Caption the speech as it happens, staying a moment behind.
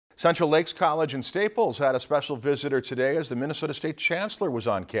Central Lakes College in Staples had a special visitor today as the Minnesota State Chancellor was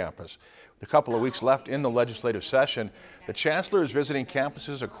on campus. With a couple of weeks left in the legislative session, the Chancellor is visiting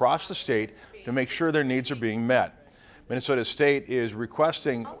campuses across the state to make sure their needs are being met. Minnesota State is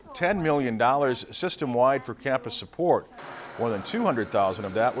requesting $10 million system-wide for campus support. More than $200,000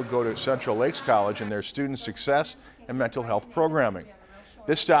 of that would go to Central Lakes College and their student success and mental health programming.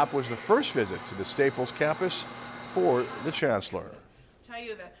 This stop was the first visit to the Staples campus for the Chancellor. Tell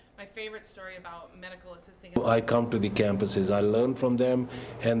you that my favorite story about medical assisting. I come to the campuses, I learn from them,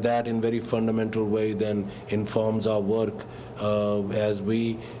 and that in very fundamental way then informs our work as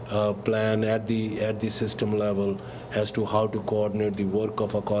we plan at the system level as to how to coordinate the work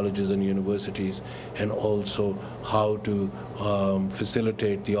of our colleges and universities, and also how to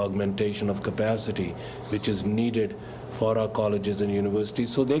facilitate the augmentation of capacity which is needed for our colleges and universities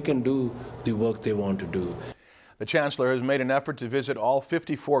so they can do the work they want to do. The Chancellor has made an effort to visit all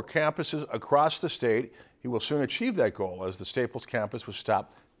 54 campuses across the state. He will soon achieve that goal as the Staples campus was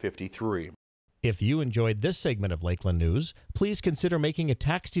stop 53. If you enjoyed this segment of Lakeland News, please consider making a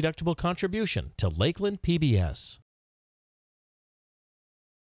tax-deductible contribution to Lakeland PBS.